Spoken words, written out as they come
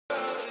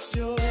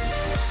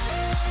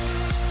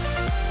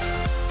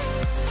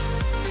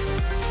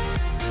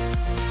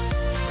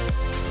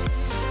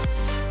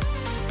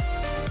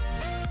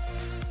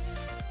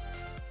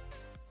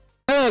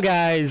Hello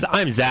guys,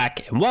 I'm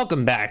Zach and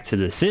welcome back to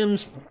The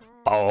Sims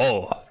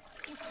 4,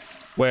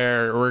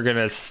 where we're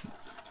gonna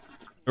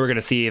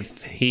see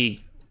if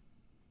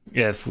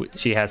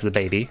she has the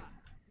baby.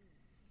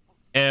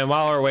 And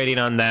while we're waiting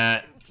on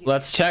that,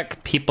 let's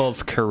check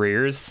people's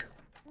careers,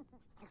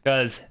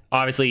 because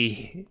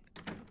obviously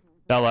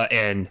Bella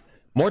and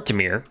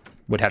Mortimer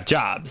would have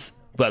jobs,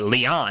 but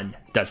Leon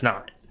does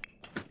not,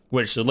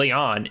 which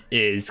Leon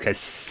is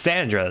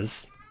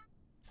Cassandra's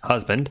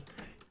husband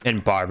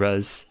and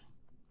Barbara's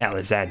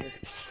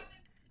Alexander's.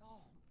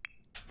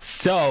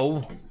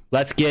 So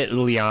let's get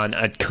Leon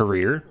a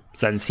career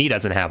since he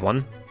doesn't have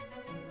one.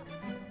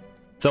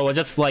 So we'll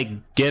just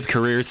like give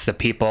careers to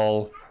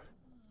people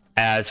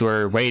as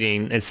we're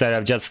waiting instead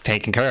of just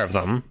taking care of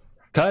them,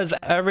 because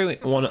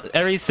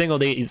every single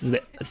these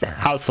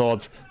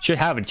households should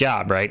have a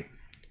job, right?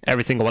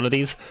 Every single one of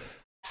these.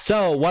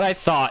 So what I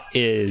thought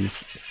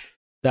is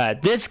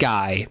that this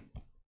guy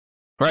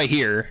right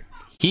here,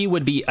 he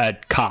would be a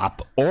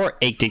cop or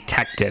a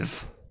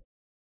detective.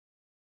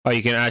 Oh,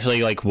 you can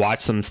actually like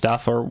watch some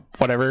stuff or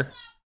whatever.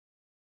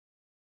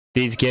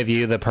 These give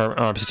you the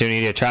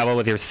opportunity to travel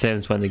with your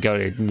Sims when they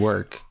go to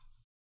work.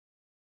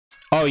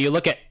 Oh, you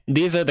look at,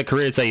 these are the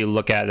careers that you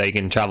look at that you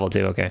can travel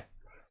to. Okay,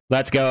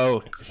 let's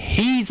go.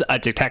 He's a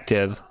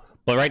detective,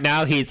 but right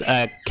now he's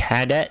a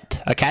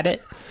cadet.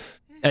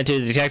 And to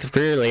the detective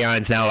career,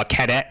 Leon's now a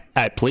cadet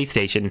at police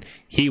station.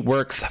 He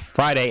works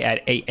Friday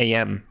at 8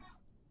 a.m.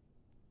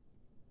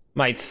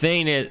 My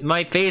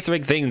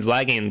Facebook thing's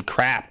lagging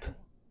crap.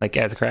 Like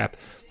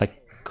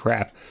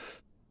crap.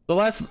 So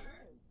let's,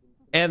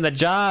 and the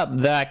job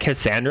that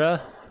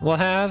Cassandra will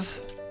have,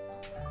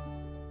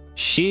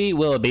 she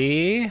will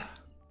be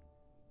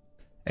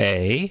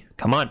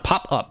come on,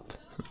 pop up.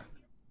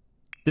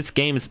 This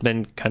game's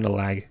been kind of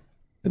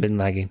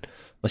lagging.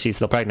 Well, she's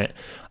still pregnant.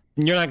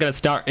 You're not gonna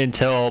start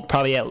until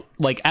probably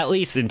at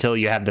least until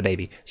you have the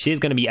baby. She's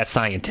gonna be a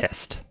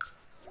scientist.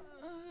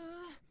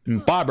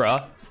 And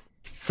Barbara,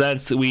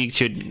 since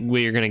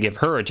we're gonna give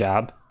her a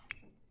job.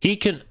 He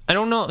could, I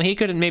don't know, he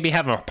could maybe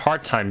have a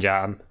part-time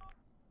job.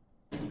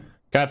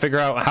 Gotta figure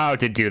out how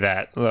to do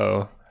that,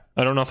 though.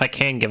 I don't know if I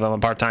can give him a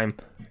part-time.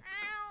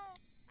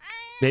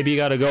 Maybe you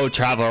gotta go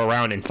travel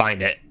around and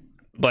find it.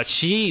 But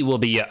she will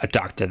be a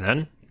doctor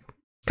then.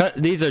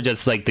 These are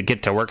just like the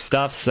get-to-work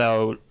stuff,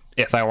 so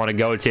if I want to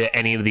go to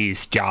any of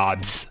these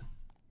jobs,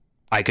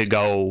 I could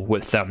go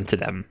with them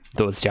to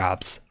those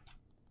jobs.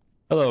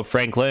 Hello,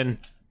 Franklin.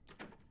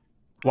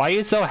 Why are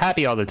you so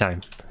happy all the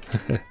time?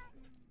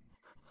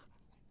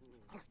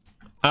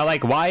 I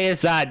like, why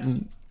is that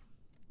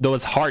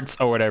those hearts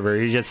or whatever?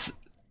 You're just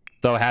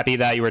so happy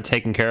that you were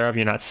taken care of.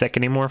 You're not sick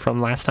anymore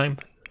from last time.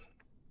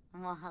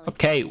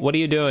 Okay, what are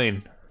you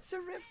doing?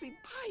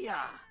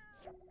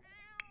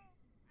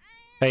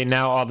 Hey,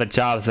 now all the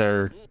jobs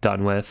are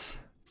done with.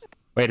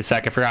 Wait a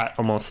sec, I forgot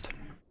almost.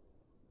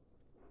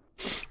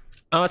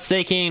 I was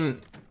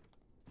thinking,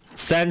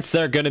 since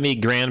they're gonna be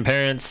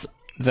grandparents,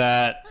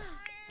 that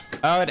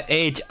I would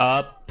age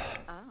up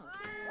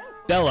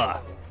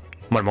Bella.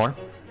 One more.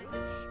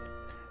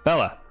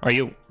 Bella, are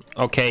you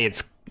okay?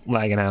 It's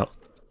lagging out.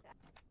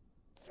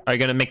 Are you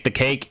gonna make the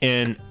cake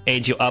and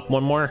age you up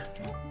one more?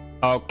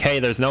 Okay,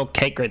 there's no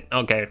cake right.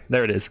 Okay,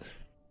 there it is.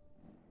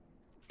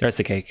 There's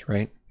the cake,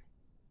 right?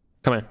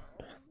 Come on.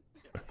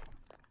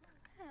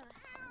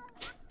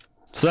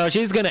 So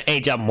she's gonna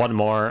age up one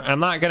more. I'm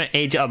not gonna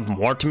age up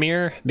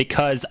Mortimer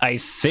because I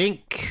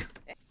think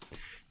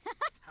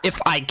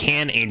if I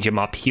can age him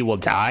up, he will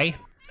die.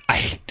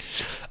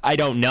 I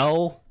don't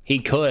know. He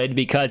could,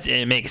 because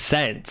it makes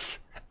sense.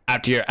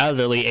 After your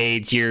elderly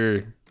age,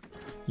 you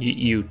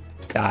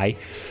die.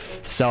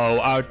 So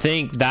I would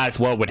think that's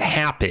what would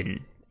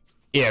happen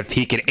if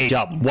he could age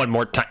up one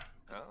more time.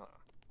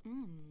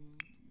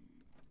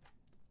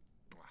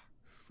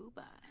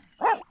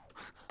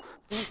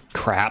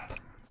 Crap.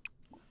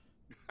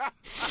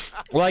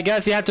 Well, I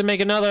guess you have to make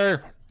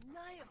another.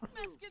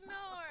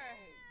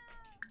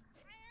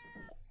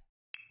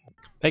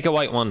 Make a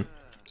white one.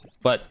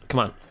 But come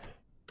on.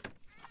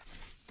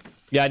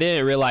 Yeah, I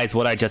didn't realize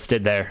what I just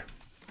did there.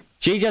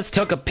 She just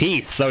took a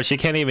piece, so she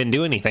can't even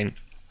do anything.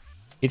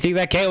 You think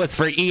that cake was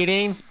for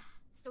eating?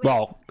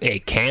 Well,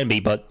 it can be,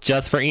 but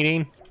just for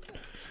eating?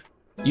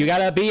 You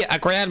gotta be a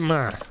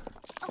grandma.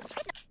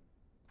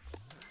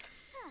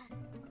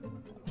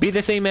 Be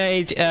the same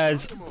age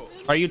as...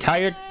 Are you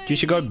tired? You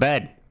should go to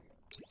bed.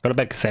 Go to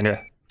bed,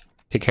 Cassandra.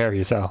 Take care of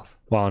yourself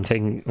while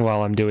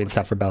I'm doing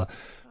stuff for Bella.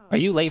 Are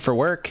you late for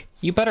work?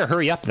 You better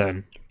hurry up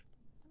then.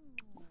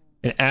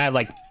 And add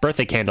like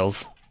birthday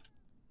candles.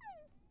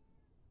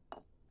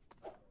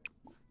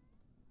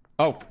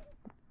 Oh,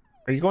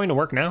 are you going to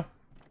work now?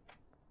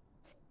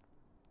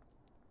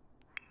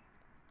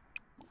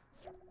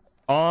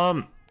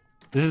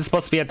 This is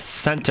supposed to be at the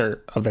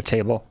center of the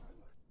table,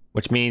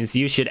 which means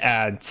you should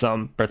add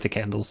some birthday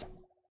candles.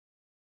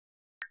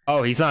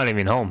 Oh, he's not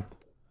even home.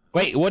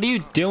 Wait, what are you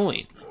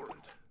doing?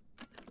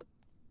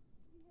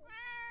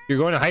 You're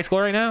going to high school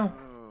right now?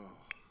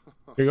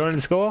 You're going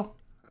to school?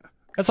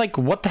 That's like,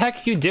 what the heck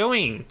are you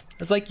doing?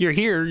 It's like, you're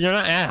here. You're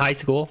not at high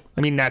school.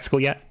 I mean, not school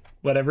yet.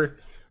 Whatever.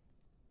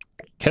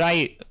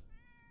 I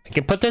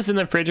can put this in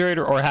the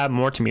refrigerator or have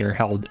Mortimer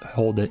hold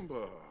it.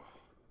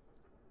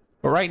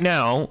 But right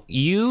now,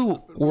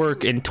 you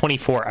work in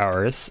 24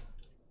 hours.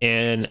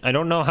 And I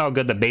don't know how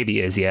good the baby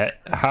is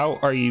yet. How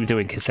are you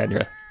doing,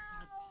 Cassandra?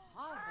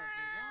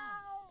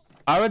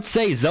 I would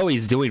say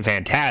Zoe's doing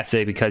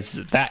fantastic because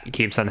that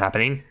keeps on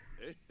happening.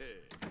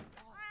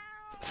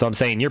 So I'm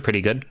saying you're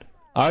pretty good.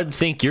 I would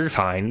think you're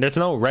fine. There's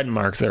no red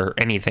marks or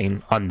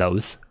anything on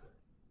those.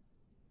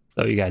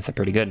 So you guys are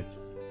pretty good.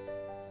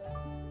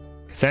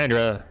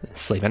 Cassandra is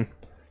sleeping.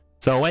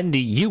 So when do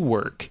you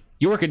work?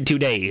 You work in 2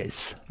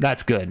 days.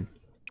 That's good.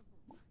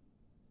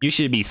 You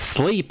should be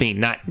sleeping,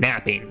 not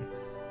napping.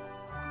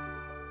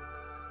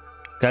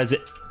 Because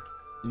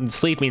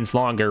sleeping's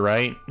longer,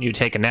 right? You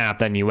take a nap,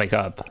 then you wake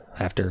up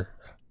after.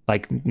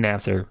 Like,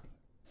 naps are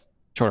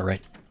shorter,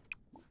 right?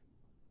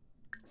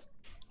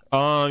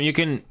 You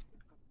can,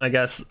 I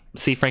guess,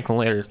 see Franklin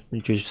later.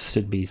 You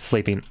should be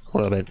sleeping a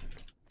little bit.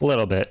 A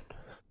little bit.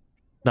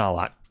 Not a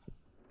lot.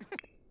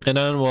 And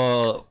then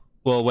we'll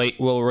wait.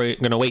 We're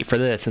gonna wait for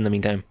this in the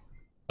meantime.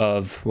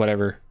 Of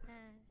whatever.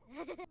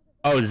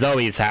 Oh,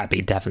 Zoe's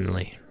happy,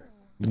 definitely.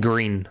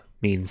 Green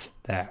means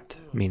that.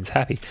 Means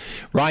happy.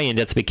 Ryan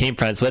just became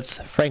friends with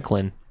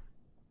Franklin.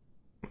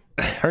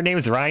 Her name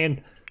is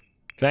Ryan.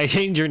 Can I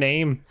change your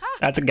name?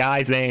 That's a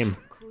guy's name.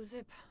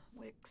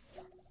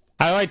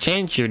 How do I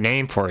change your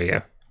name for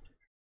you?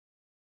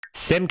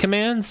 Sim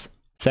commands?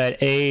 Set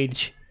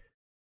age.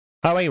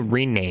 How do I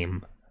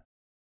rename?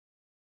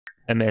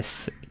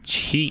 MS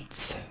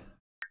cheats.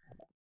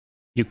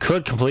 You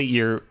could complete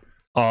your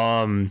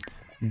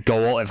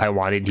goal if I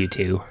wanted you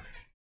to.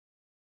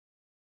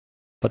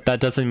 But that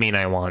doesn't mean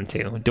I want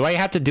to. Do I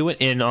have to do it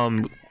in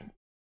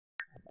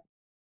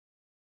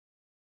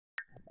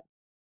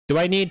do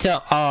I need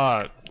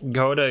to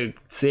go to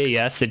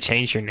CAS to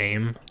change your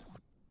name?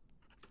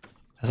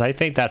 Cause I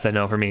think that's a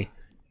no for me.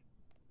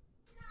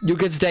 You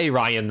could stay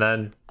Ryan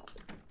then.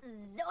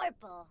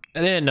 Zorple.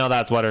 I didn't know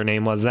that's what her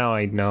name was. Now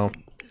I know.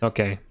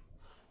 Okay.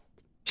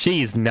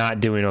 She's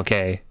not doing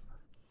okay.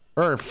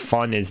 Her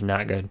fun is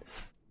not good.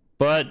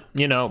 But,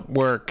 you know,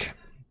 work.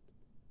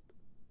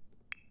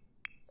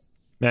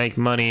 Make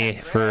money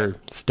for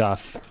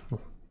stuff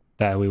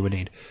that we would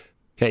need.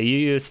 Okay, you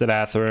use the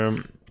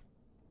bathroom.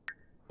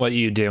 What are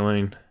you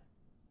doing?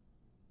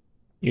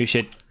 You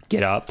should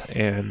get up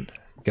and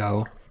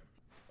go.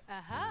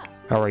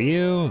 How are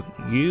you?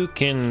 You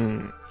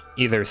can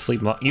either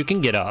sleep. You can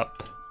get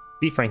up.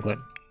 See Franklin.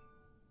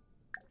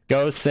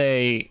 Go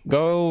say.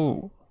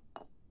 Go.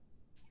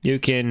 You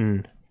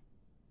can.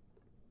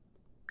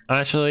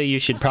 Actually, you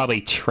should probably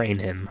train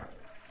him.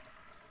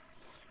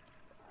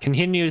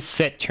 Continue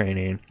sit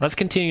training. Let's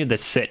continue the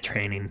sit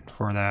training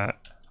for that.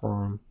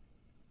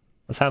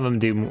 Let's have him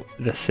do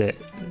the sit.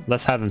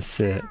 Let's have him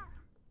sit.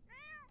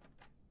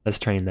 Let's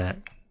train that.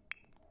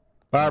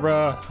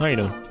 Barbara, how you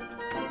doing?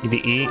 You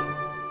need to eat?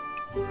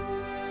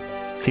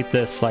 Let's eat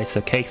this slice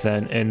of cake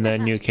then, and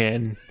then you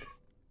can...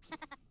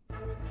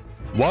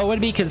 What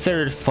would be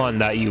considered fun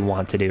that you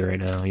want to do right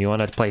now? You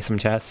want to play some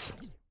chess?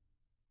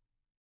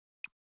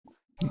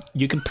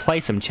 You can play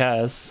some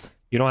chess.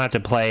 You don't have to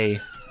play...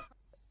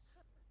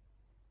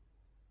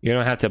 You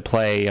don't have to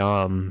play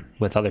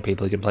with other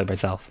people. You can play by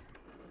yourself.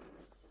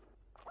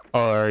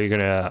 Or are you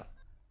gonna...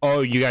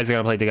 Oh, you guys are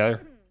gonna play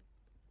together?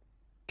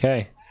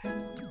 Okay.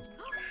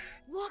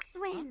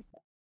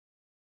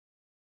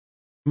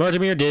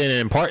 Mortimer did an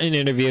important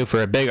interview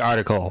for a big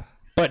article,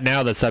 but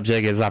now the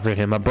subject has offered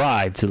him a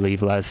bribe to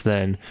leave less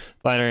than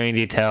flattering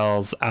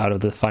details out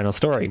of the final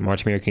story.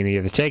 Mortimer can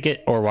either take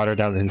it or water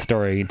down his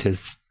story to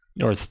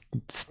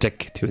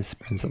stick to his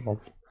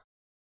principles.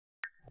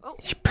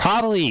 He should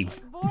probably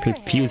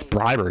refuse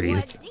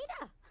briberies.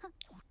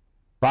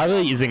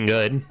 Bribery isn't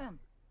good,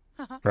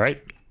 right?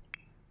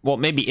 Well,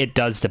 maybe it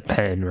does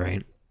depend,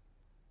 right?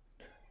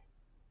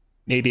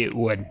 Maybe it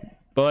would.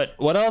 But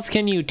what else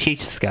can you teach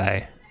this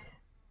guy?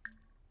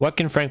 What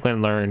can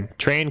Franklin learn?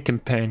 Train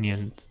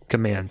companion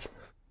commands.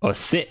 Oh,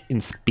 sit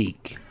and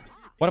speak.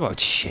 What about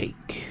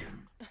shake?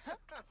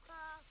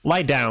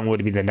 Lie down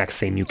would be the next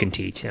thing you can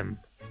teach him.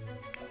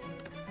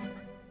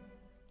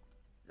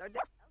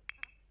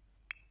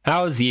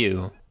 How's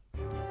you?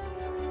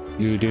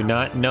 You do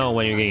not know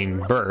when you're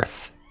giving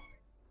birth.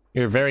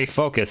 You're very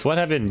focused. What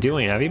have you been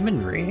doing? Have you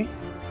been reading?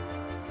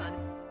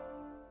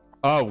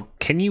 Oh,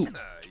 can you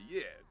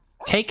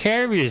take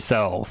care of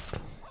yourself?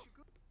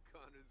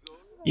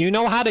 You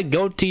know how to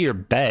go to your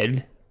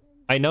bed.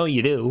 I know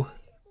you do.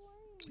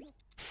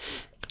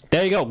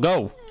 There you go.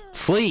 Go.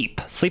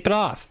 Sleep. Sleep it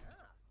off.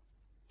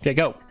 Okay,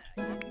 go.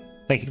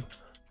 Thank you.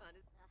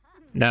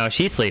 Now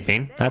she's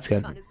sleeping. That's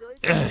good.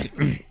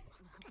 You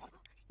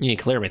need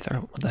to clear my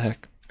throat. What the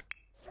heck?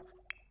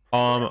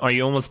 Are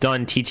you almost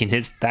done teaching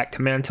that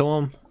command to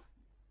him?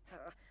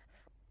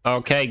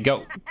 Okay,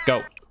 go.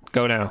 Go.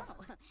 Go now.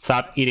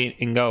 Stop eating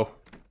and go.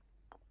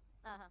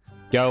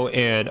 Go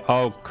and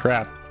oh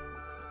crap.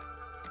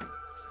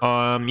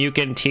 You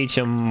can teach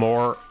him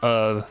more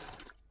of.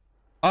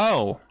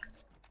 Oh.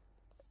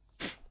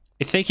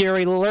 I think he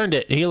already learned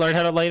it. He learned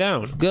how to lay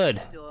down.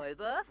 Good.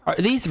 Are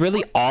these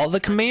really all the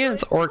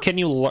commands, or can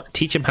you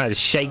teach him how to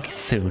shake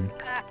soon?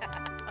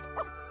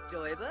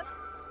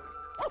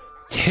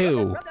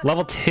 2.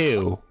 Level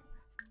 2.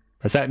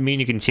 Does that mean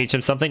you can teach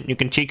him something? You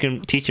can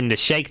teach him to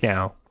shake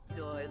now.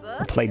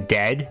 Or play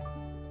dead.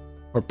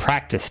 Or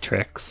practice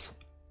tricks.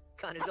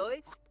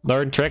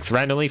 Learn tricks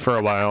randomly for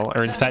a while.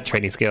 Earns pet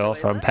training skill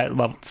from pet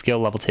level, skill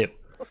level 2.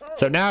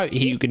 So now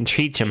you can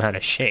teach him how to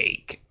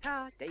shake.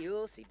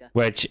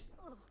 Which...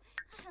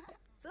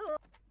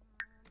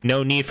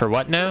 No need for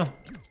what now?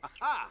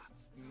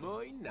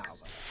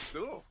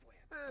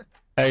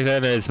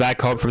 Alexander is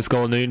back home from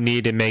school.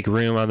 Need to make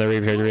room on the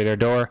refrigerator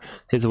door.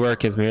 His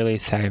work is merely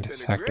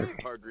satisfactory.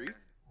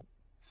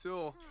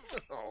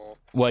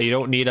 What, you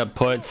don't need to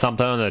put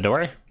something on the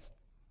door?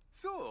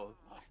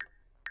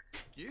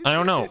 I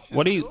don't know.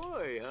 What do you...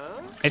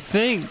 I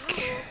think...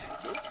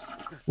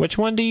 Which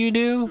one do you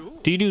do?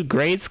 Do you do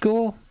grade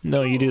school?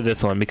 No, you do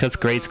this one because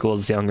grade school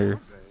is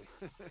younger.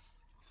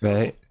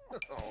 Right?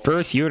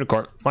 First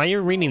unicorn. Why are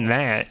you reading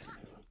that?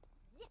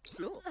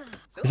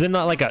 Is it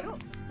not like a...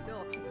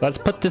 Let's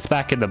put this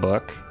back in the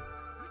book.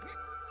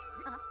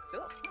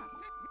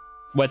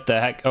 What the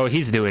heck? Oh,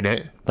 he's doing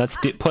it. Let's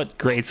put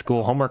grade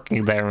school homework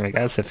in there, I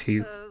guess, if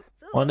you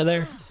wanted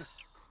there.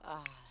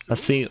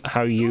 Let's see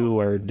how you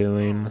are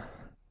doing.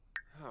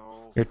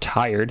 You're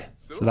tired.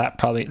 So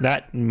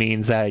that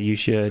means that you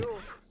should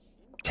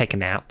take a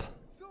nap.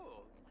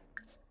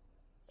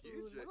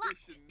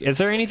 Is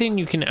there anything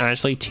you can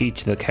actually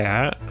teach the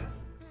cat?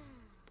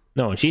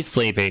 No, she's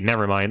sleeping.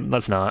 Never mind.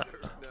 Let's not.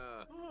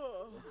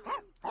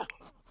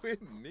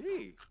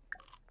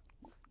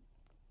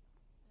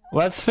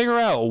 Let's figure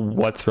out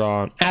what's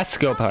wrong. Ask to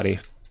go potty.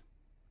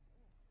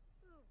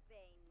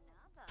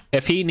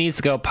 If he needs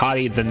to go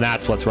potty, then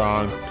that's what's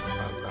wrong.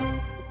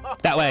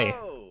 That way.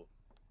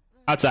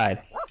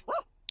 Outside.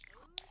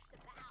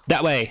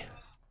 That way.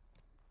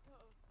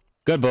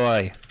 Good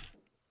boy.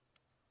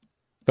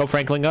 Go,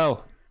 Franklin,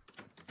 go.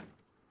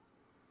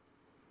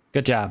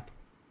 Good job.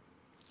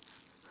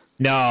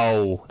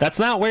 No, that's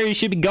not where you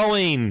should be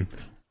going.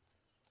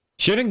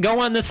 Shouldn't go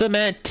on the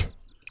cement.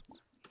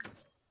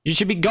 You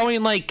should be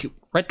going like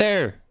right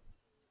there.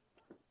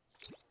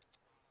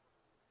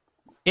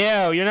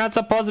 Ew, you're not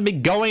supposed to be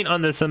going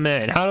on the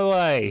cement. How do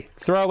I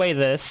throw away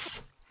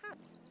this?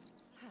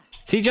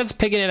 Is he just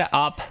picking it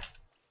up?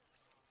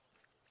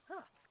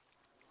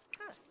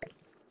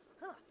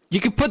 You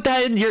can put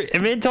that in your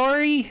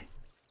inventory?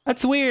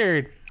 That's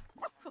weird.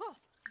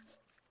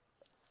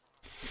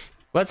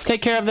 Let's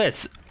take care of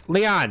this.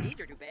 Leon,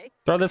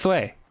 throw this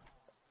away.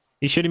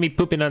 You shouldn't be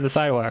pooping on the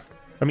sidewalk.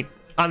 I mean,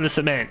 on the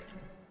cement.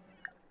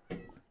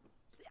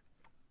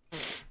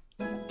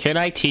 Can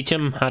I teach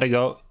him how to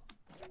go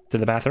to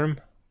the bathroom?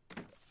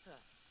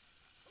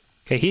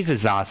 Okay, he's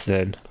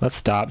exhausted. Let's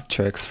stop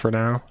tricks for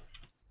now.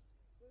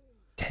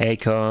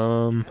 Take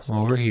him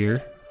over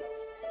here.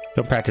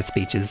 Don't practice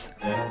speeches.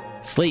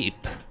 Sleep.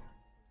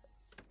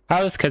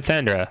 How's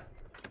Cassandra?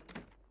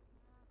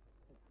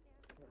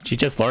 She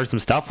just learned some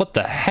stuff? What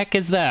the heck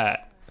is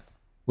that?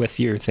 With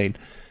your thing.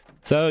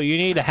 So you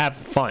need to have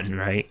fun,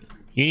 right?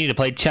 You need to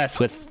play chess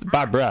with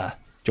Barbara.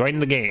 Join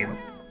the game.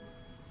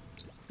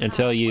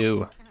 Until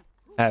you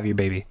have your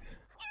baby.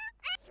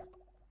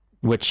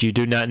 Which you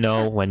do not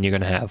know when you're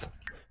gonna have.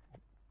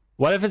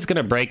 What if it's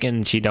gonna break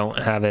and she don't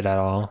have it at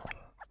all?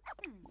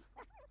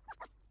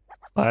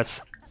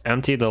 Let's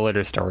empty the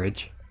litter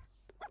storage.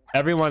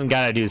 Everyone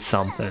gotta do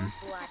something.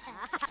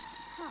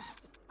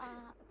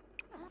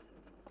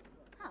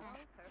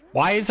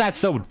 Why is that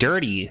so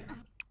dirty?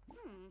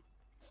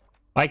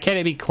 Why can't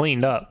it be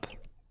cleaned up?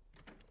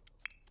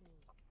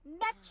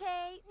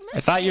 I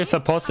thought you're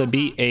supposed to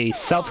be a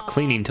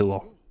self-cleaning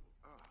tool.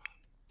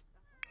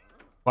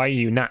 Why are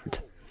you not?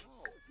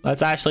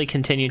 Let's actually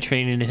continue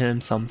training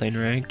him something,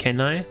 right? Can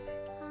I?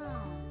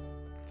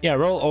 Yeah,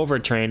 roll over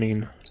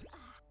training.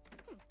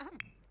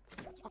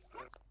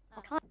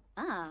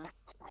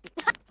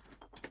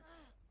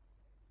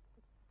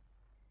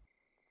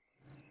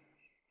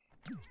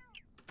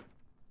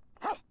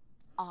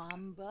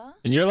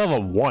 And you're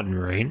level 1,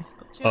 right?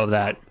 Of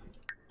that.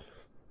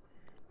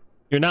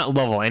 You're not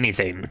level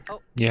anything.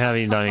 You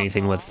haven't done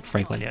anything with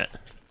Franklin yet.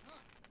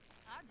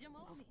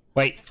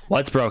 Wait,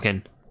 what's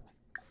broken?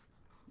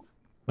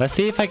 Let's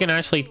see if I can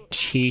actually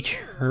teach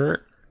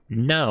her.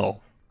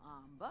 No.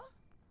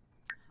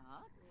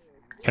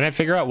 Can I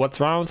figure out what's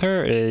wrong with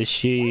her? Is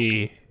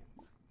she...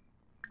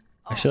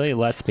 Actually,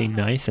 let's be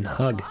nice and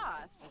hug.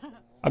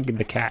 Hug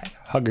the cat.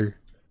 Hug her.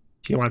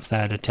 She wants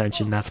that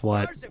attention. That's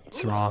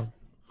what's wrong,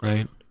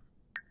 right?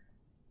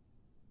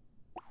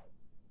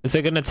 Is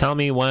it gonna tell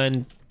me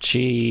when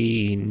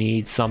she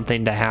needs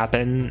something to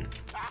happen?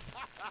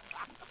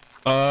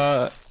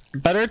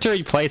 Better to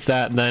replace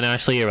that than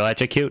actually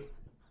electrocute.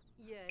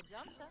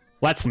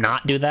 Let's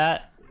not do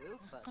that.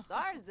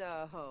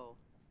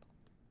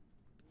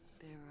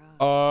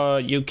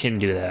 You can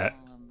do that.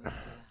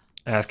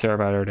 Ask her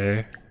about her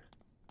day.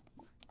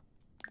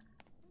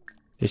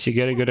 Did she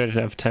get a good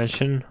enough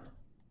attention?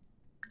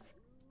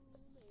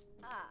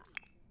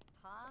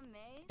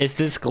 Is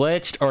this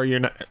glitched, or you're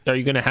not? Are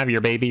you gonna have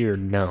your baby or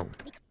no?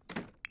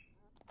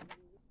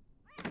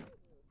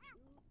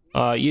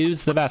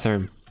 Use the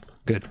bathroom.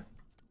 Good.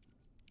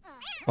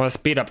 I want to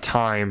speed up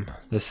time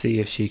to see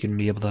if she can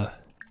be able to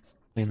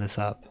clean this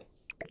up.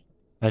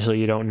 Actually,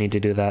 you don't need to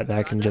do that.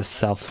 That can just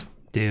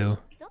self-do.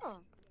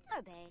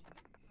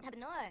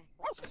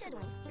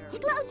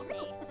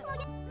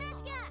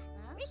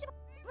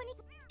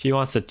 She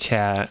wants to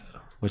chat,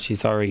 which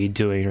she's already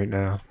doing right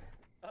now.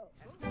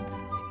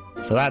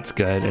 So that's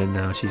good, and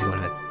now she's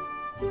going to...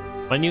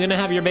 When you gonna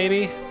have your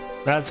baby?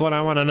 That's what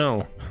I want to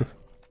know.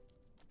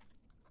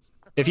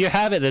 If you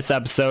have it this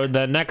episode,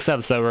 the next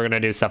episode we're gonna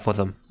do stuff with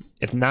them.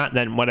 If not,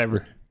 then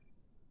whatever.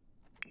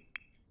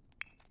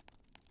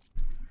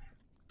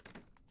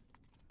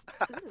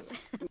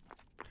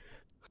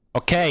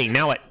 Okay,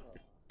 now what?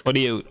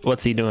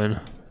 What's he doing?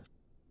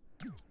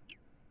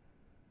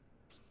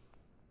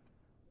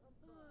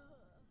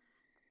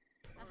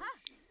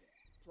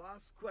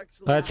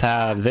 Let's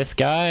have this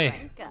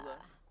guy.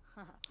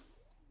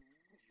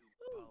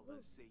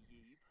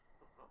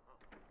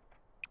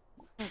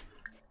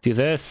 Do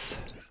this.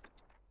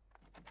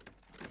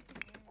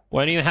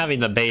 When are you having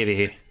the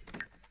baby?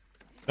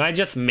 Can I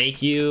just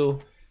make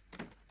you?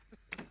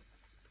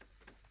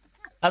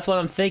 That's what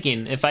I'm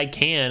thinking. If I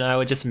can, I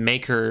would just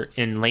make her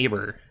in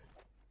labor.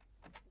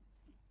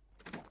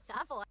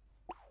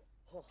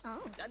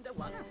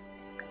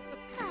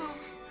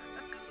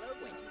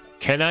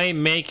 Can I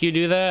make you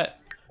do that?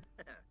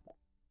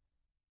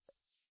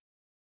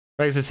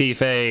 Pregnancy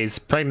phase.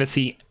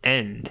 Pregnancy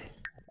end.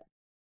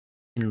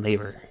 In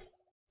labor.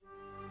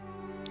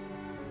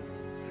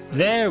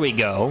 There we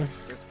go.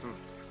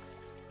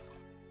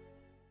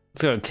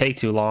 It's gonna take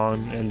too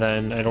long, and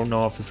then I don't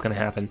know if it's gonna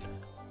happen.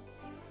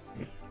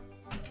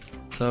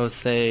 So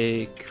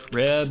say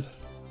crib.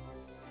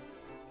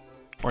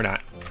 Or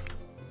not.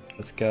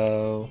 Let's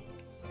go.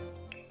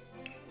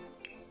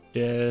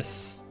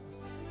 This.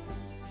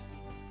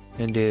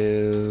 And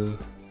do...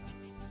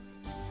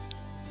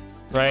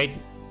 Right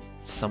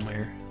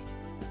somewhere.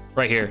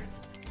 Right here.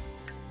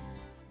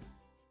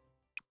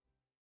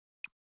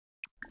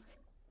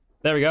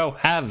 There we go.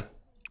 Have.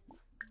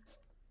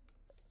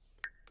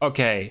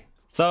 Okay.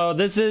 So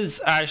this is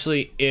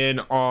actually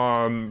in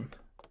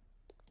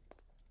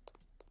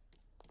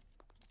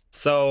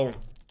so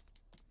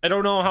I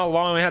don't know how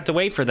long we have to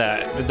wait for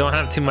that. We don't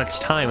have too much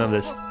time of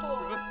this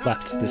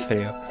left this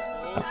video.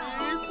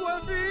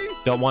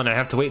 Don't want to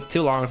have to wait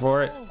too long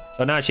for it.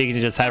 So now she can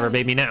just have her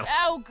baby now.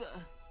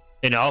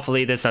 And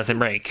hopefully this doesn't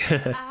break.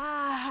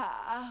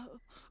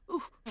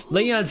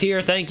 Leon's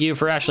here. Thank you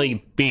for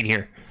actually being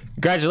here.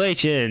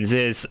 Congratulations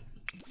is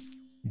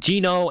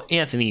Gino,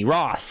 Anthony,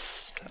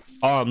 Ross,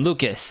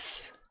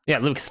 Lucas. Yeah,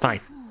 Lucas,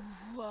 fine.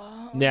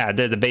 Yeah,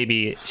 the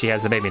baby, she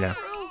has the baby now.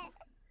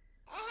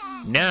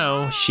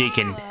 Now she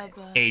can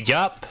age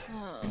up.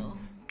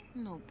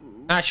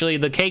 Actually,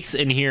 the cake's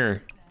in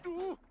here.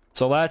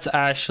 So let's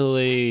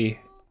actually...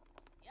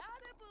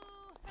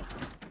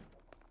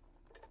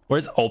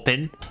 Where's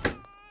open?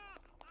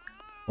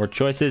 More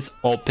choices,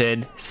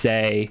 open,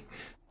 say...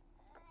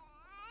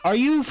 Are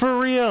you for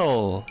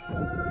real?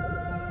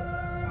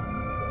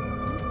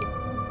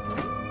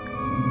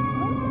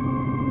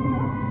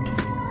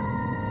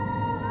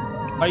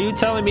 Are you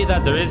telling me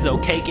that there is no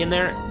cake in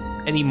there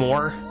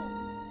anymore?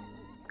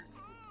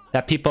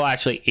 That people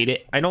actually ate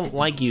it? I don't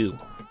like you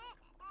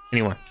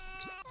anymore.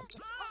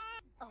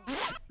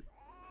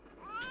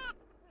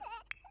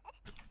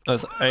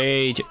 Let's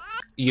age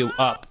you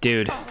up,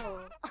 dude.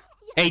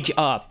 Age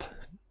up.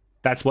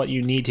 That's what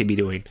you need to be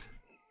doing.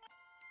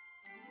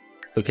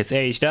 Lucas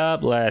aged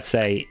up. Let's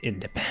say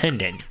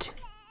independent.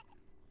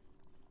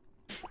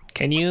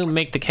 Can you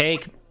make the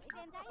cake?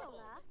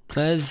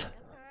 Please.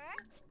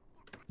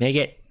 Make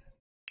it.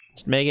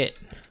 Just make it.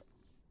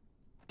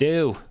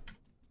 Do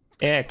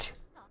it.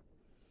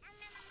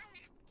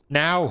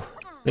 Now,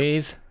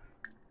 please.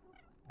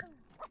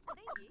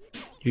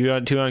 You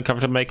are too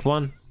uncomfortable to make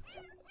one?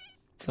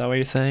 Is that what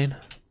you're saying?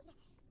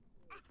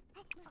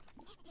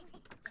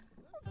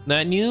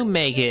 Then you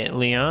make it,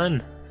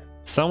 Leon.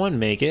 Someone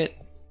make it.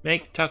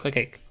 Make chocolate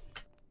cake.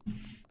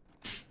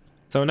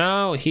 So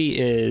now he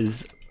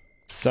is...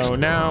 So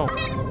now...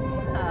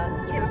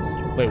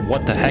 Wait,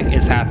 what the heck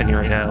is happening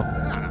right now?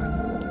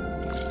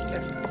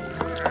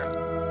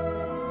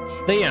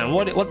 Leon,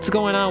 what's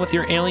going on with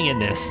your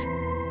alienness?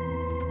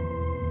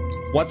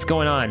 What's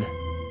going on?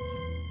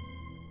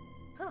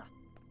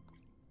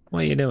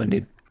 What are you doing,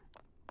 dude?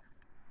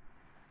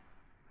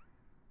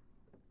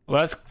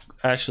 Let's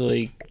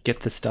actually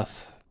get this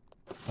stuff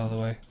out of the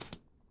way.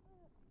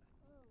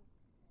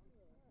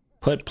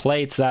 Put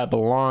plates that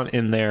belong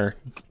in there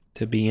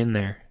to be in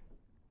there.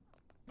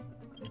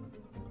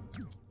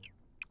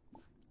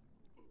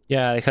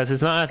 Yeah, because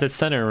it's not at the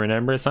center,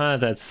 remember? It's not at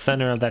the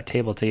center of that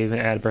table to even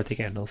add birthday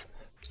candles.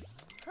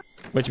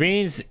 Which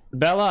means,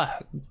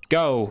 Bella,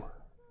 go.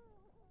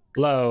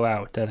 Blow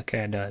out the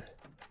candle.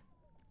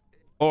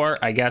 Or,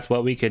 I guess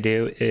what we could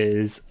do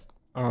is,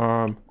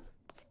 oh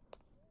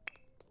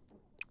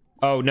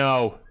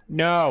no,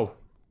 no.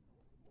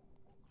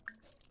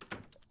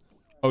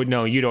 Oh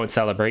no, you don't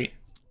celebrate.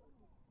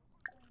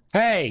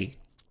 Hey!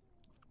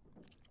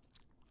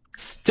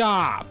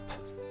 Stop!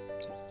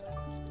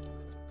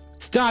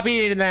 Stop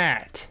eating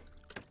that!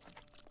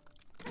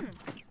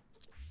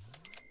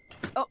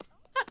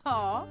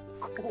 Oh,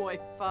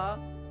 Koifa.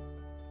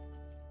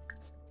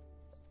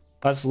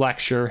 Let's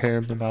lecture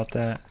him about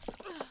that.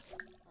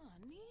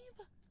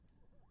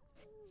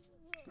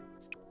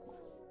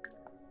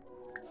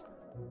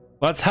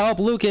 Let's help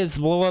Lucas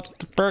blow up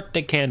the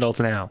birthday candles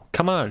now.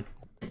 Come on.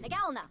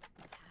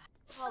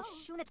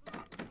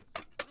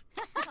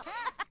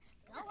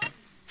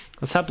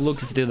 Let's help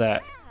Lucas do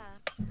that.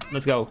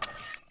 Let's go.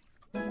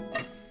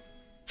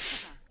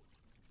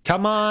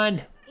 Come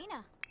on.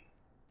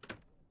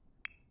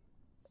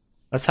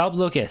 Let's help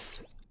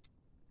Lucas.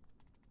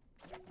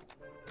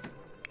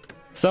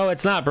 So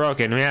it's not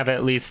broken. We have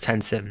at least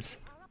 10 sims.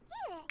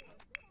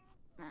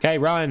 Okay,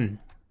 run.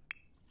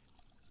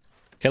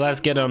 Okay, let's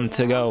get him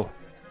to go.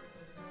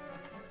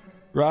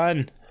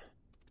 Run.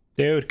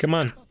 Dude, come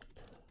on.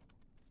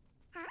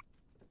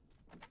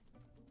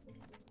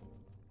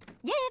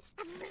 Yes.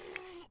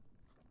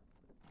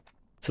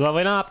 It's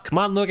leveling up. Come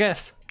on,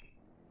 Lucas.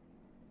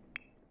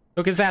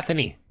 Lucas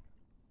Anthony.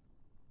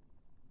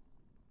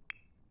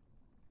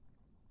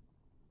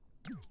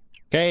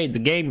 Okay, the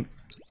game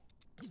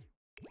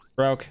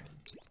broke.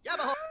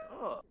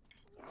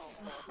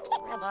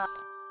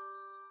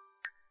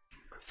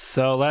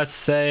 So let's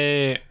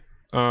say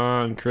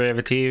on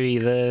creativity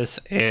this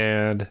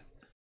and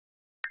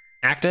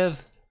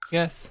active,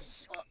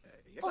 yes.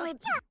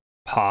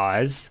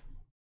 Pause.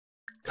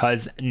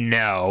 Cause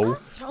no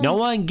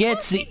one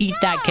gets to eat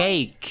that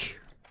cake.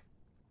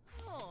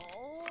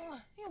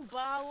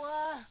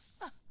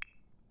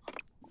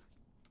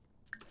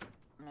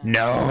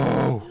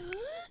 No.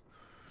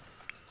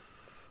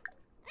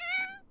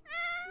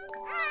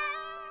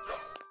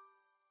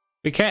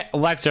 We can't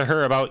lecture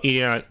her about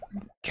eating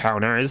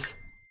counters.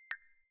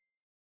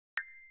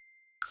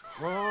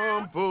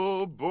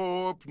 Humble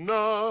borp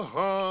na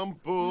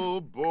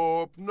humble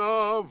borp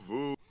na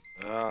voo.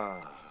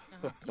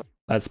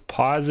 Let's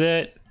pause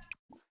it.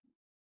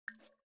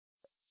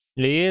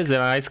 He is in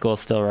high school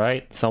still,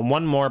 right? So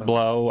one more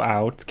blow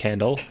out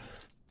candle.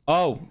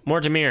 Oh, more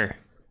Jameer.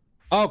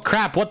 Oh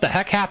crap, what the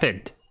heck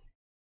happened?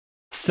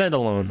 Send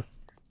alone.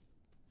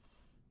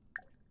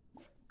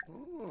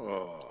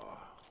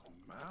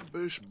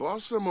 Bish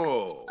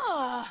Bossimo.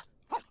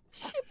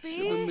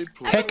 Shippy.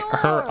 Pick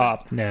her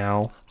up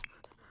now.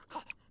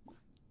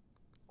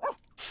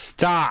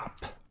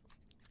 Stop.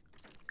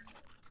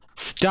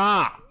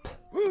 Stop.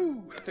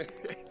 Oh.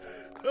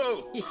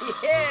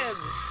 Yes.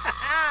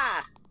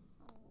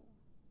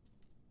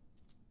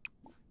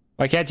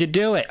 Why can't you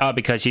do it? Oh,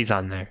 because she's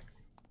on there.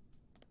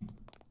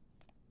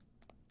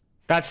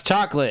 That's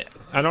chocolate.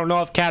 I don't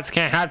know if cats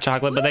can't have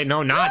chocolate, but they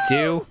know not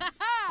to.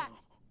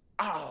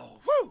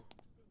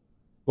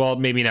 Well,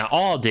 maybe not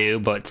all do,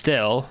 but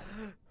still.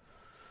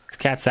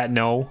 Cats that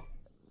know.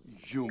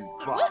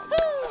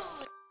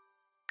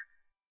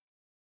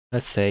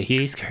 Let's say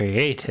he's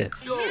creative.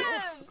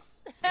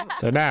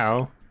 So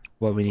now,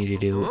 what we need to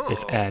do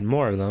is add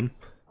more of them.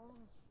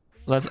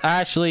 Let's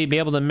actually be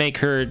able to make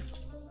her...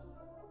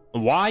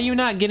 Why are you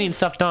not getting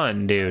stuff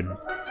done, dude?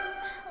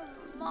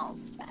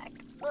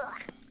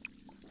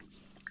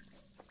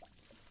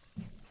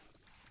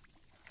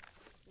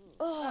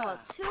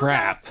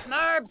 Crap.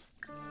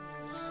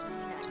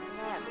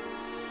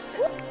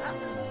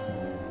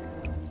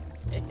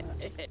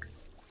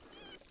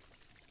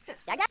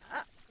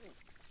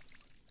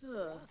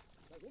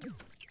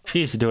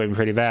 She's doing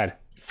pretty bad.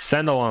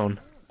 Send alone.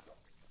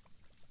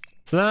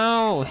 So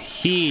now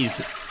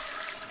he's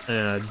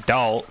an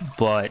adult,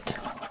 but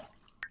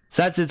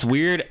since it's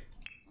weird,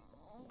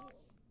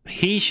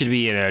 he should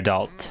be an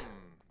adult.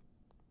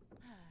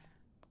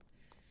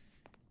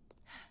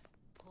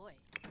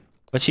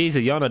 But she's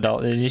a young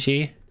adult, isn't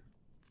she?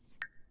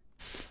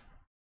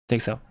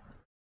 Think so.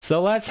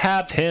 So let's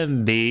have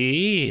him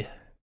be...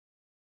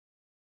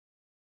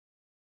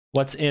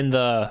 What's in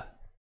the...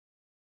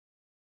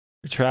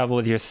 Travel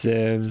with your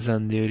Sims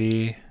on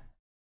duty.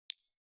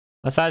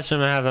 Let's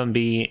actually have him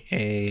be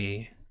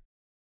a...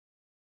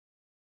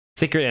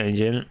 Secret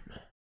agent.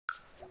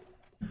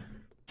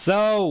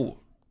 So...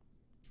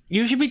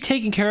 You should be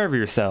taking care of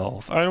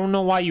yourself. I don't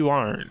know why you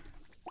aren't.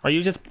 Are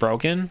you just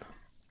broken?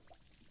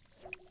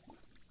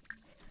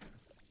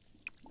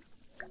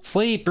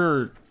 Sleep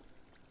or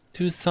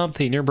do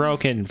something. You're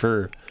broken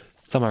for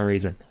some odd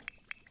reason.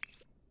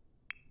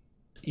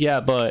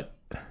 Yeah, but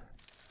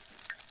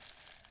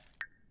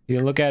you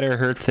can look at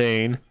her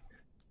thing.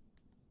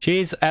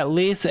 She's at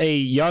least a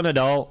young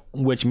adult,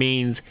 which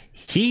means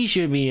he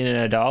should be an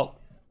adult.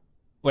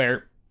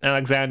 Where,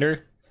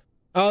 Alexander?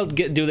 I'll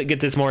get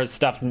this more of this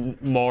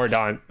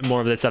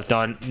stuff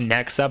done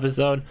next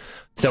episode.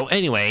 So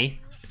anyway,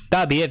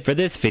 that'll be it for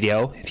this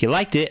video. If you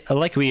liked it, a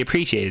like would be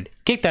appreciated.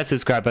 Click that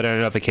subscribe button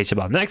and notification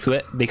bell next to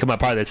it. Become a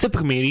part of the super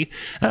community,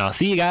 and I'll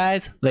see you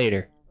guys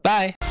later.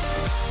 Bye.